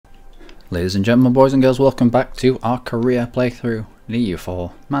Ladies and gentlemen, boys and girls, welcome back to our career playthrough in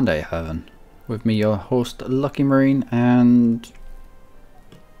EU4 Mandate Heaven. With me, your host, Luckymarine, and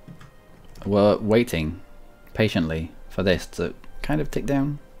we're waiting patiently for this to kind of tick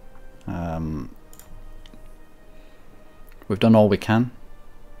down. We've done all we can.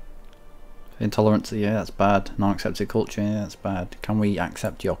 Intolerance, yeah, that's bad. Non-accepted culture, yeah, that's bad. Can we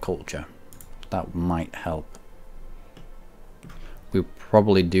accept your culture? That might help. We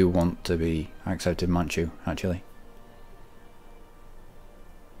probably do want to be accepted Manchu, actually.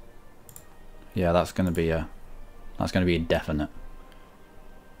 Yeah, that's going to be a definite.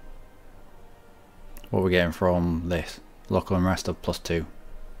 What are we getting from this? Local unrest of +2.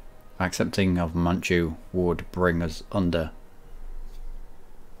 Accepting of Manchu would bring us under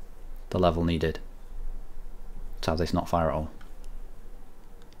the level needed to have this not fire at all.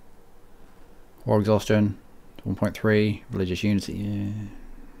 War exhaustion 1.3, religious unity, yeah.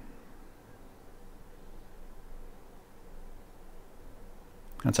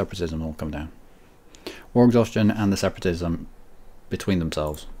 And separatism will come down. War exhaustion and the separatism between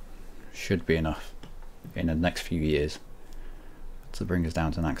themselves should be enough in the next few years to bring us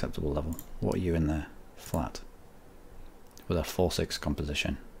down to an acceptable level. What are you in there? Flat. With a 4-6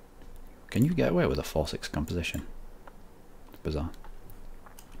 composition. Can you get away with a 4-6 composition? It's bizarre.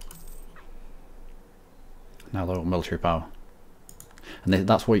 Now local military power. And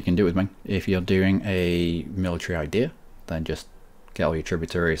that's what you can do with me. If you're doing a military idea, then just get all your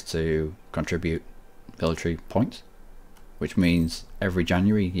tributaries to contribute military points. Which means every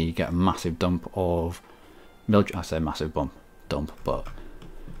January you get a massive dump of military. I say massive dump, but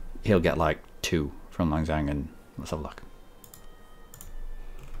he'll get like 2 from Langzang and let's have a look.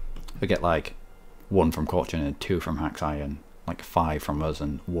 He'll get like 1 from Korchin and 2 from Haksai and like 5 from us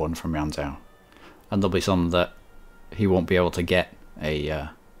and 1 from Yanzhou. And there'll be some that he won't be able to get a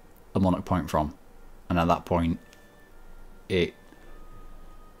monarch point from, and at that point it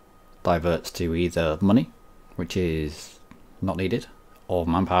diverts to either money, which is not needed, or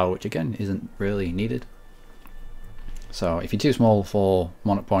manpower, which again isn't really needed. So if you're too small for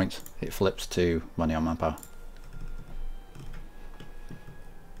monarch points, it flips to money on manpower.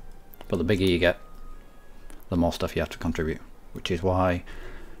 But the bigger you get, the more stuff you have to contribute, which is why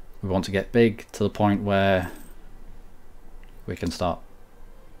we want to get big to the point where we can start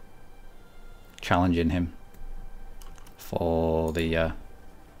challenging him for the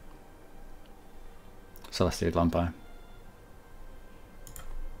Celestial Empire,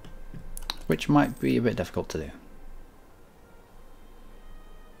 which might be a bit difficult to do.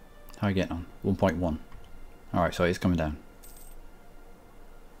 How are you getting on? 1.1. Alright, so it's coming down.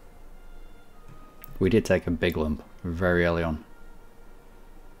 We did take a big lump very early on.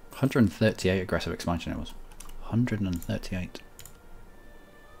 138 aggressive expansion it was. 138.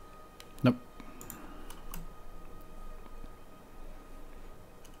 Nope.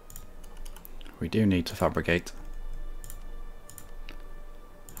 We do need to fabricate.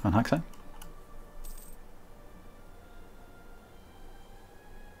 On Haksai.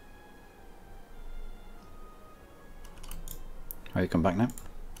 Are you come back now?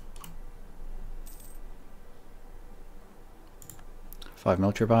 5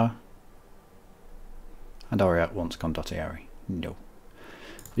 military power. And Oriat wants Condottieri. No.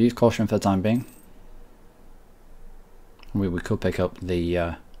 We use caution for the time being. We could pick up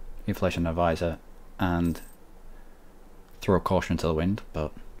the inflation advisor and throw caution to the wind,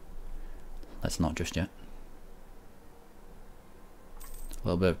 but let's not just yet. A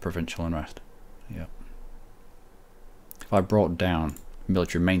little bit of provincial unrest. Yep. If I brought down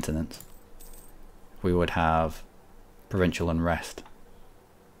military maintenance, we would have provincial unrest.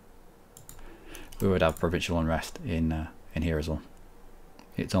 We would have provincial unrest in here as well.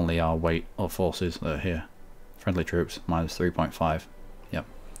 It's only our weight of forces that are here. Friendly troops minus 3.5. Yep.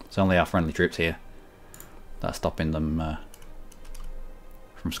 It's only our friendly troops here that's stopping them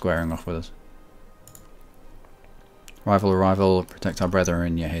from squaring off with us. Rival, protect our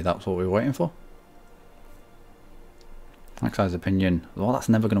brethren. Yeah, hey, that's what we were waiting for. Haksai's opinion. Well, that's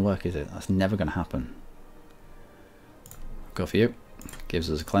never going to work, is it? That's never going to happen. Go for you.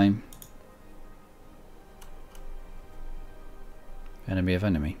 Gives us a claim. Enemy of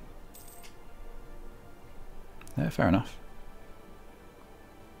enemy. Yeah, fair enough.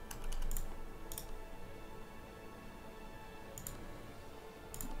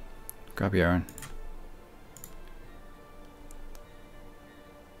 Grab your own.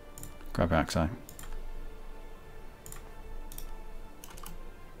 Grab your Haksai.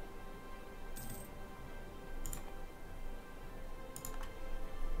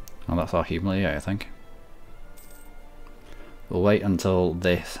 Oh, that's our humiliator, I think. We'll wait until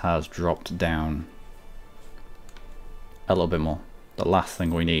this has dropped down a little bit more. The last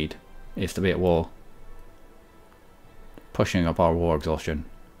thing we need is to be at war, pushing up our war exhaustion.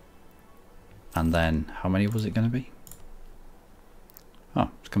 And then, how many was it going to be? Oh,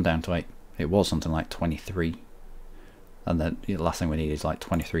 it's come down to 8. It was something like 23. And then the last thing we need is like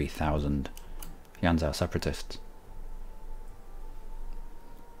 23,000 Yanzhou separatists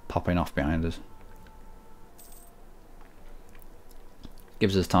popping off behind us.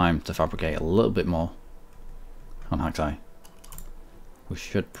 Gives us time to fabricate a little bit more on Haxai. We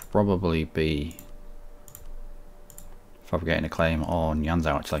should probably be fabricating a claim on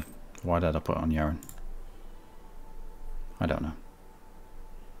Yanzhou actually. Why did I put it on Yaren? I don't know.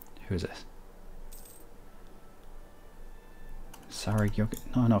 Who is this? Sorry,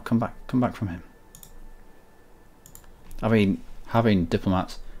 no, come back from him. I mean, having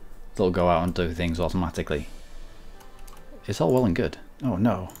diplomats that'll go out and do things automatically, it's all well and good. Oh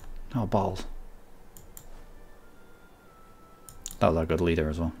no, no balls. That was a good leader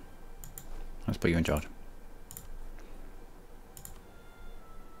as well. Let's put you in charge.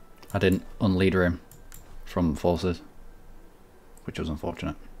 I didn't unleader him from the forces, which was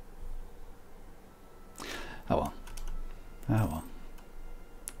unfortunate. Oh well. Oh well.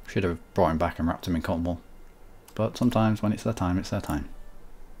 Should have brought him back and wrapped him in cotton wool. But sometimes when it's their time, it's their time.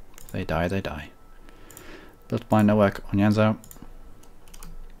 If they die, they die. But by no work on Yanzhou.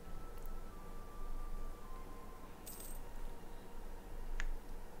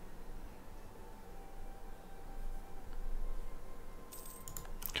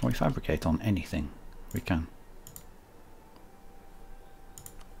 Can we fabricate on anything? We can.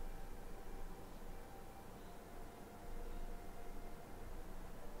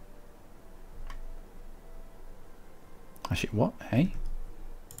 Actually, what? Hey?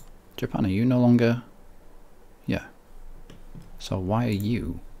 Japan, are you no longer... Yeah. So why are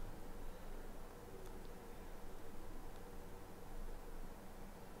you...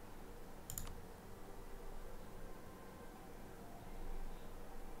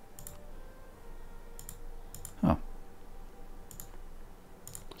 Oh.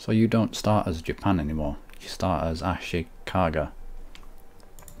 So you don't start as Japan anymore. You start as Ashikaga.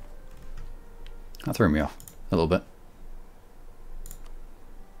 That threw me off a little bit.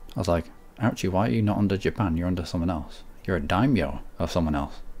 I was like, ouchie, why are you not under Japan? You're under someone else. You're a daimyo of someone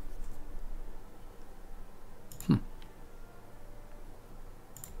else.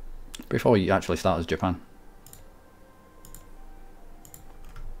 Before you actually start as Japan.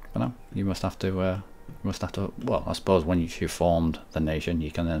 But no, you must have to, well, I suppose when you formed the nation,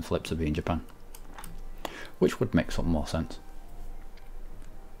 you can then flip to being Japan. Which would make some more sense.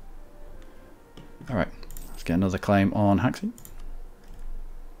 Alright, let's get another claim on Haxi.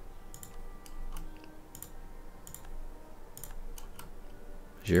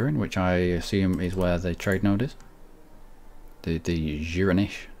 Jiren, which I assume is where the trade node is. The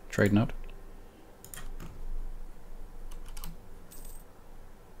Jirenish trade node.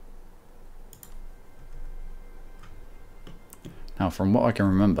 Now from what I can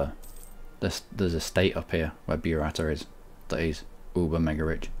remember, there's a state up here where Burata is that is uber mega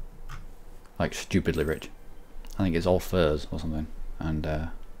rich. Like stupidly rich. I think it's all furs or something. And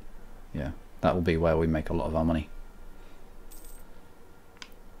yeah, that will be where we make a lot of our money.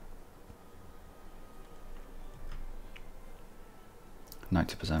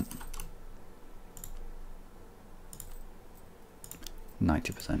 %.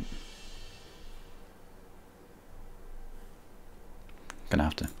 90%. Gonna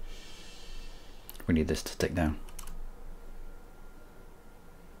have to. We need this to tick down.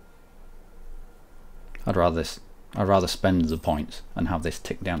 I'd rather spend the points and have this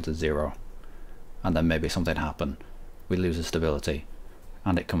tick down to 0, and then maybe something happen. We lose the stability,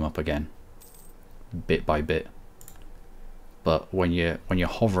 and it come up again, bit by bit. But when you're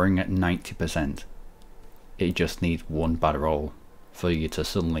hovering at 90%, it just needs one bad roll for you to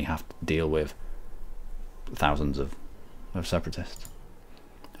suddenly have to deal with thousands of separatists.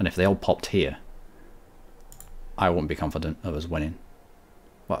 And if they all popped here, I wouldn't be confident of us winning.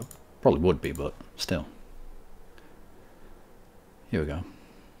 Well, I probably would be, but still. Here we go.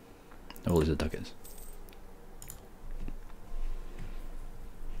 All these are ducats.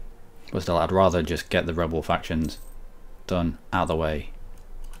 But still, I'd rather just get the rebel factions done out of the way.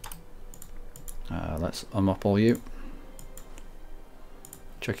 Let's up all you.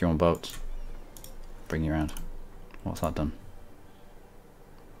 Check your own boats. Bring you around. What's that done?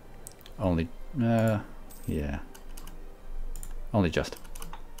 Only, yeah. Only just.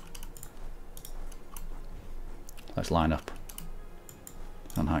 Let's line up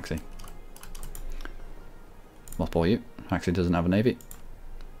on Haxi. Mothball you. Actually doesn't have a navy.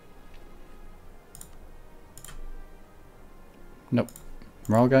 Nope.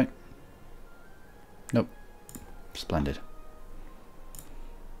 Morale guy. Nope. Splendid.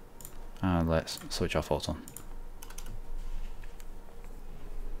 And let's switch our forts on.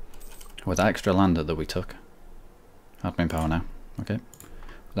 With that extra land that we took, admin power now, okay.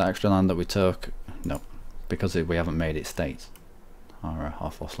 With that extra land that we took, no, because we haven't made it states,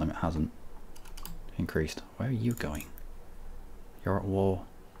 our force limit hasn't increased. Where are you going? You're at war.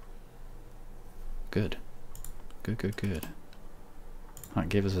 Good. Good, good, good. That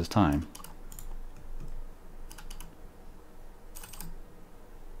gave us his time.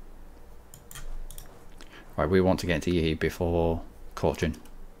 Right, we want to get to Yi before Caution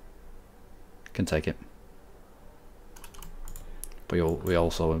can take it. But we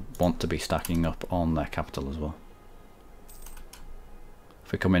also want to be stacking up on their capital as well.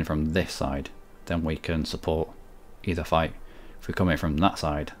 If we come in from this side, then we can support either fight. If we come in from that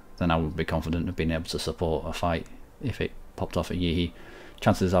side, then I would be confident of being able to support a fight if it popped off at Yi.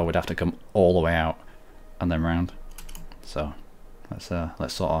 Chances are we'd have to come all the way out and then round. So let's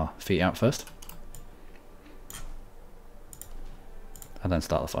sort our feet out first, and then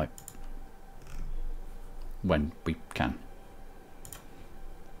start the fight when we can.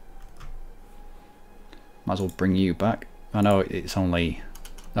 Might as well bring you back. I know it's only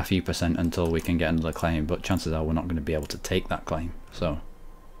a few percent until we can get another claim, but chances are we're not going to be able to take that claim. So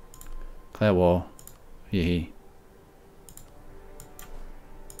clear war, Yi.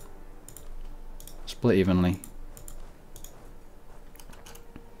 Split evenly.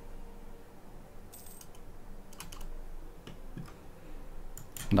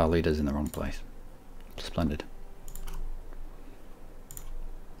 And our leader's in the wrong place. Splendid.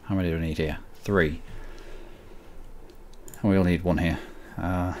 How many do we need here? 3. And we all need 1 here.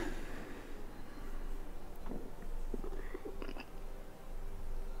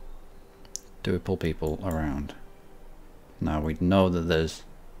 Do we pull people around? Now we know that there's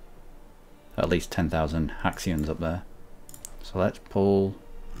at least 10,000 Haxians up there. So let's pull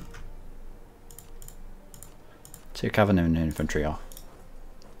 2 cavalry and infantry off.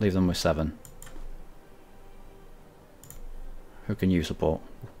 Leave them with 7. Who can you support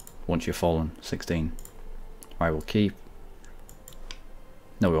once you've fallen? 16. Right, we'll keep.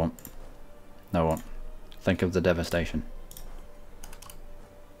 No, we won't. No, we won't. Think of the devastation.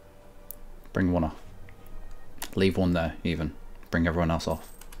 Bring 1 off. Leave 1 there, even. Bring everyone else off.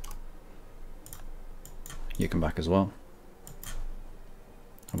 You come back as well.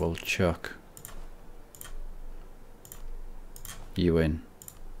 We'll chuck you in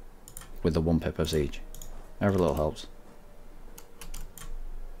with the 1 pip of siege. Every little helps.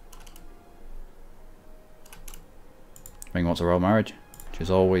 Ring wants a royal marriage, which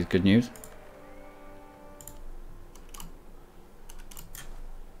is always good news.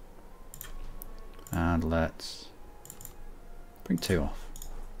 And let's bring 2 off.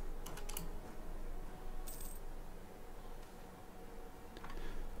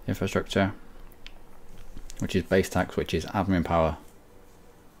 Infrastructure, which is base tax, which is admin power.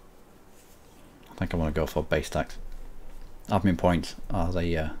 I think I want to go for base tax. Admin points are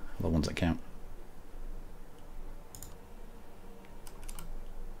the ones that count.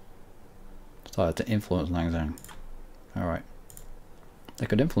 Started to influence Langzhang. Alright. They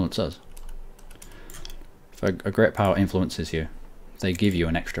could influence us. If a great power influences you, they give you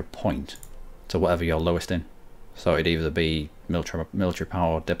an extra point to whatever you're lowest in. So it'd either be military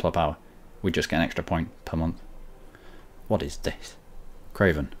power or diplo power. We just get an extra point per month. What is this?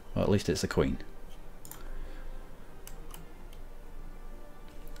 Craven. Well, at least it's the queen.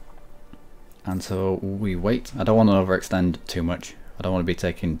 And so we wait. I don't want to overextend too much. I don't want to be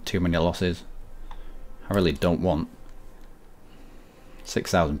taking too many losses. I really don't want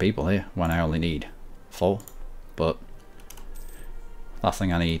 6,000 people here when I only need 4. But last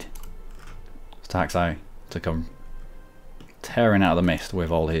thing I need is Taxai to come tearing out of the mist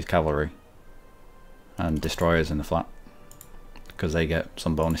with all his cavalry and destroyers in the flat, because they get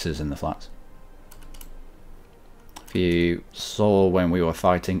some bonuses in the flats. If you saw when we were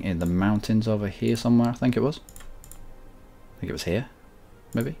fighting in the mountains over here somewhere, I think it was here,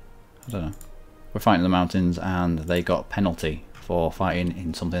 maybe, I don't know. We're fighting in the mountains and they got a penalty for fighting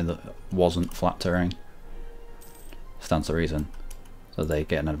in something that wasn't flat terrain. Stands to reason, so they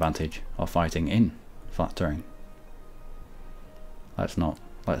get an advantage of fighting in flat terrain. Let's not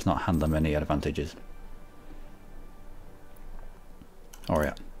hand them any advantages. Oh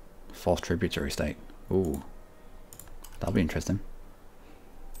yeah, 4th tributary state. Ooh, that'll be interesting.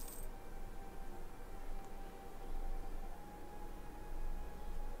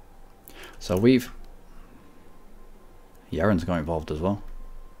 So we've Yaren's got involved as well.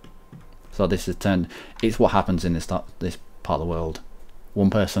 So this is it's what happens in this part of the world. One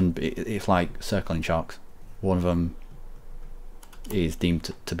person, it's like circling sharks. One of them is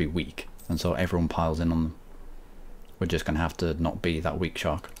deemed to be weak, and so everyone piles in on them. We're just going to have to not be that weak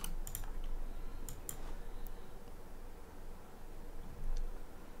shark.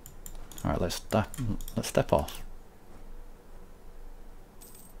 Alright, let's step off.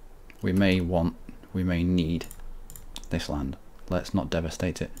 We may need this land. Let's not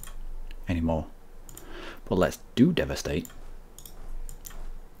devastate it anymore. But let's devastate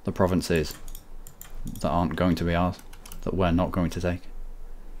the provinces that aren't going to be ours, that we're not going to take.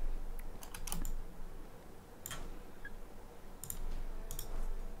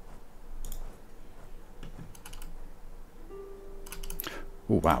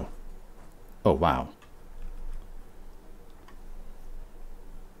 Oh wow. Oh wow.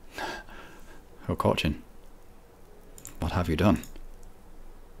 Oh Korchin, what have you done?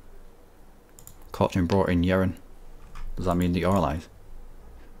 Korchin brought in Yeren. Does that mean that you're allies?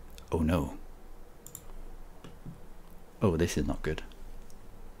 Oh no. Oh, this is not good.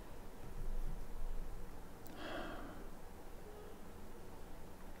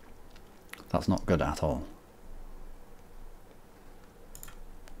 That's not good at all.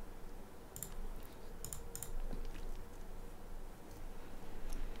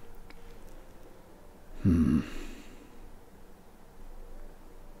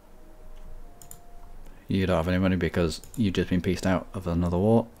 You don't have any money because you've just been pieced out of another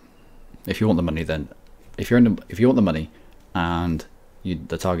war. If you want the money, then if you want the money and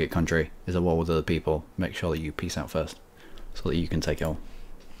the target country is at war with other people, make sure that you peace out first so that you can take it all.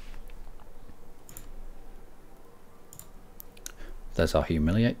 There's our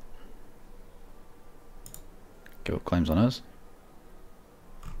humiliate. Give up claims on us.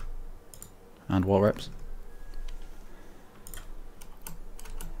 And war reps.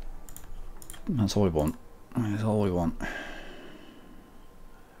 That's all we want. That's all we want.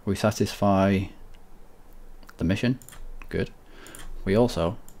 We satisfy the mission. Good. We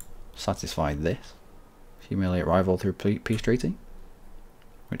also satisfy this. Humiliate rival through peace treaty.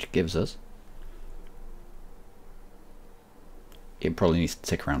 Which gives us... It probably needs to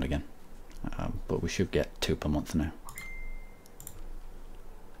tick around again. But we should get 2 per month now.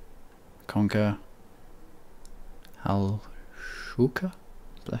 Conquer. Halshuka?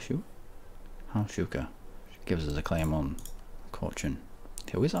 Bless you. Halshuka. Gives us a claim on Korchin.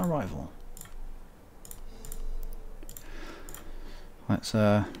 Who is our rival? Let's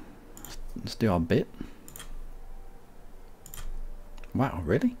do our bit. Wow,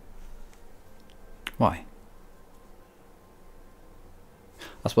 really? Why?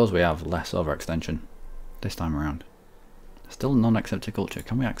 I suppose we have less overextension this time around. Still non-accepted culture.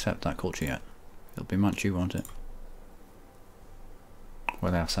 Can we accept that culture yet? It'll be Manchu, won't it?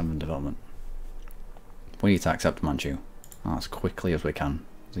 Where they have 7 development. We need to accept Manchu as quickly as we can.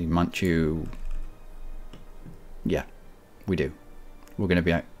 The Manchu... Yeah, we do. We're going to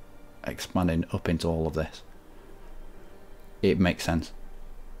be expanding up into all of this. It makes sense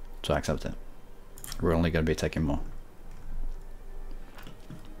to accept it. We're only going to be taking more.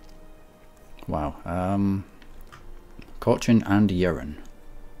 Wow. Korchin and Yeren.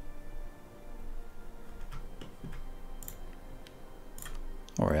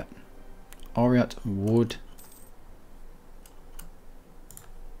 Oriat. Oriat would...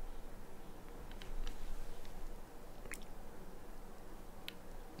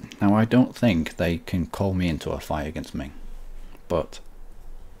 Now I don't think they can call me into a fight against me, but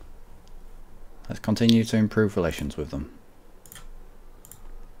let's continue to improve relations with them.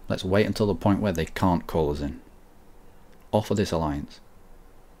 Let's wait until the point where they can't call us in. Offer this alliance.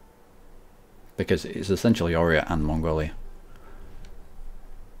 Because it's essentially Oriat and Mongolia.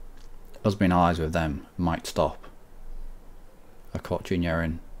 Us being allies with them might stop a Korchin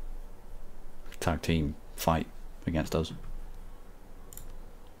Yeren tag team fight against us.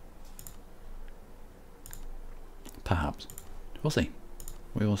 Perhaps. We'll see.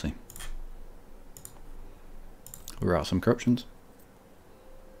 We will see. We're out some corruptions.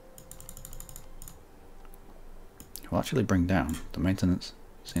 We'll actually bring down the maintenance,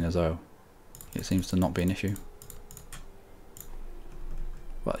 seeing as though it seems to not be an issue.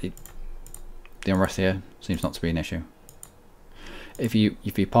 But the unrest here seems not to be an issue. If you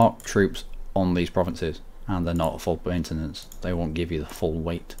park troops on these provinces and they're not full maintenance, they won't give you the full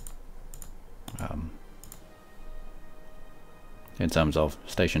weight. In terms of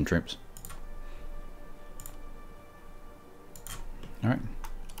station troops. Alright.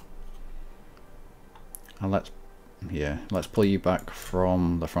 And let's pull you back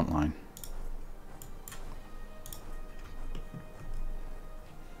from the front line.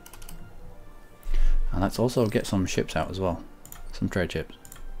 And let's also get some ships out as well. Some trade ships.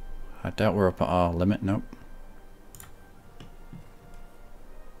 I doubt we're up at our limit, nope.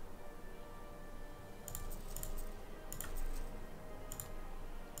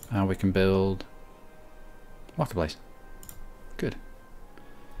 And we can build marketplace. Good.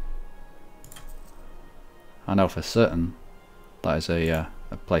 I know for certain that is a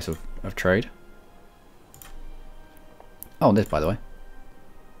place of trade. Oh, and this, by the way.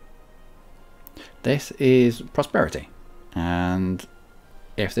 This is prosperity. And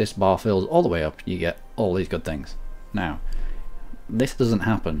if this bar fills all the way up, you get all these good things. Now, this doesn't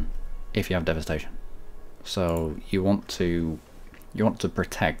happen if you have devastation. So you want to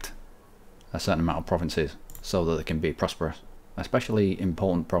protect a certain amount of provinces so that they can be prosperous, especially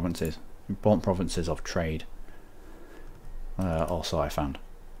important provinces of trade. Also, I found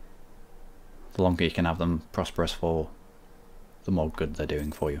the longer you can have them prosperous for, the more good they're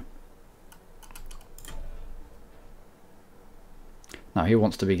doing for you. Now he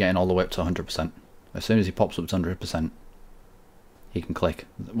wants to be getting all the way up to 100%. As soon as he pops up to 100%, he can click.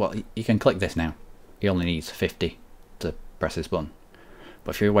 Well, he can click this now. He only needs 50 to press this button.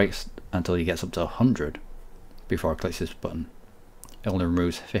 But if he waits until he gets up to 100 before he clicks this button, it only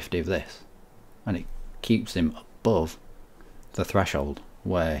removes 50 of this, and it keeps him above the threshold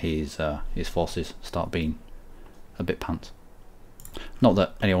where his forces start being a bit pants. Not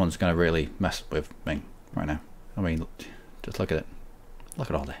that anyone's going to really mess with Ming right now. I mean, just look at it. Look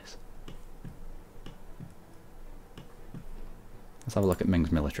at all this. Let's have a look at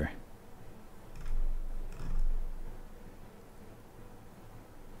Ming's military.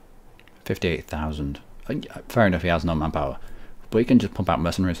 $58,000. Fair enough, he has no manpower, but he can just pump out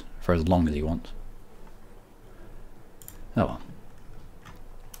mercenaries for as long as he wants. Oh well.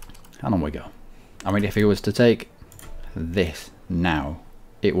 And on we go. I mean, if he was to take this now,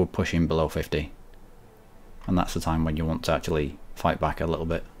 it would push him below 50. And that's the time when you want to actually fight back a little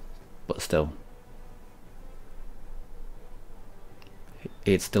bit. But still,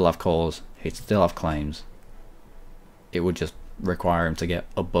 he'd still have cause, he'd still have claims. It would just require him to get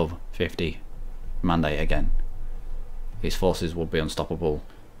above 50 mandate again. His forces would be unstoppable,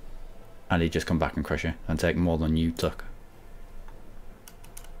 and he'd just come back and crush you and take more than you took.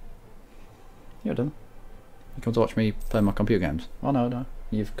 You're done. You come to watch me play my computer games. Oh no,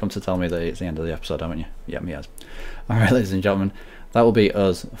 you've come to tell me that it's the end of the episode, haven't you? Yeah, me has. Alright, ladies and gentlemen, that will be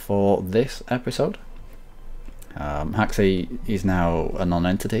us for this episode. Haxi is now a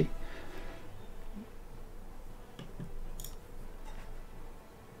non-entity.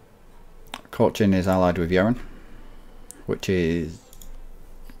 Korchin is allied with Yeren, which is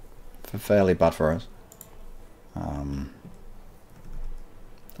fairly bad for us.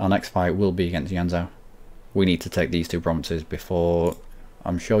 Our next fight will be against Yanzhou. We need to take these two provinces before,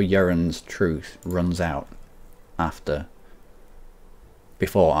 I'm sure Yeren's truce runs out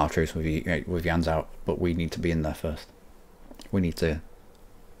before our truce with Yanzhou, but we need to be in there first. We need to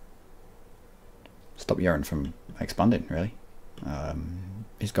stop Yeren from expanding, really.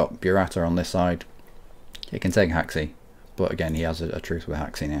 He's got Burata on this side. He can take Haxi, but again he has a truce with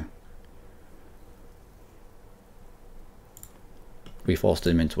Haxi now. We forced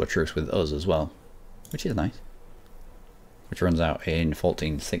him into a truce with us as well, which is nice. Which runs out in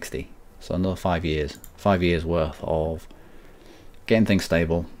 1460, so another 5 years. 5 years worth of getting things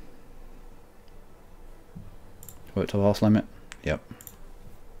stable. Work to the horse limit. Yep.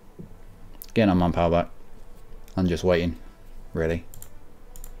 Getting our manpower back and just waiting, really.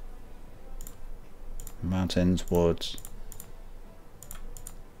 Mountains, woods.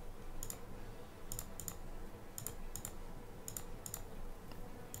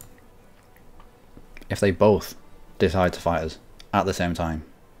 If they both decide to fight us at the same time,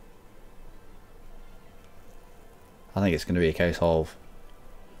 I think it's going to be a case of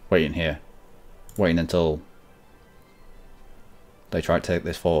waiting here, waiting until they try to take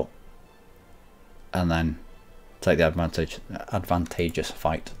this fort, and then take the advantageous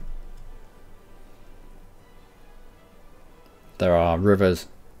fight. There are rivers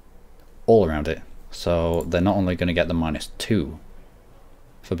all around it, so they're not only going to get the -2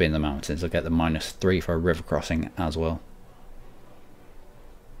 for being in the mountains, they'll get the -3 for a river crossing as well.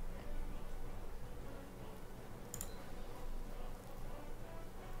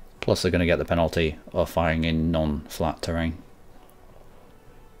 Plus they're going to get the penalty of fighting in non-flat terrain.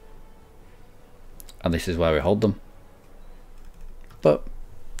 And this is where we hold them. But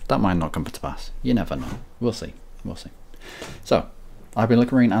that might not come to pass. You never know. We'll see. We'll see. So, I've been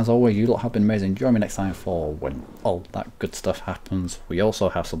Luckymarine. As always, you lot have been amazing. Join me next time for when all that good stuff happens. We also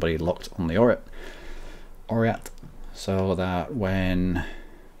have somebody locked on the Oriat, so that when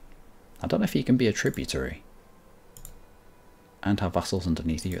I don't know if you can be a tributary and have vassals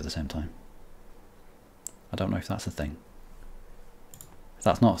underneath you at the same time. I don't know if that's a thing. If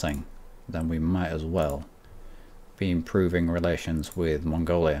that's not a thing, then we might as well be improving relations with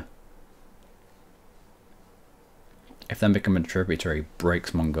Mongolia. If then becoming a tributary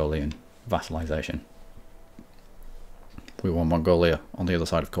breaks Mongolian vassalization. We want Mongolia on the other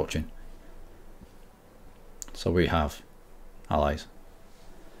side of Cochin. So we have allies.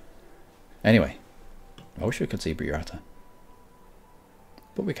 Anyway, I wish we could see Buryatia,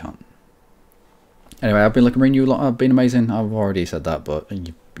 but we can't. Anyway, I've been Luckymarine, you lot have been amazing. I've already said that, but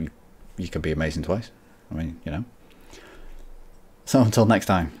you could be amazing twice. I mean, you know. So until next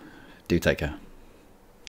time, do take care.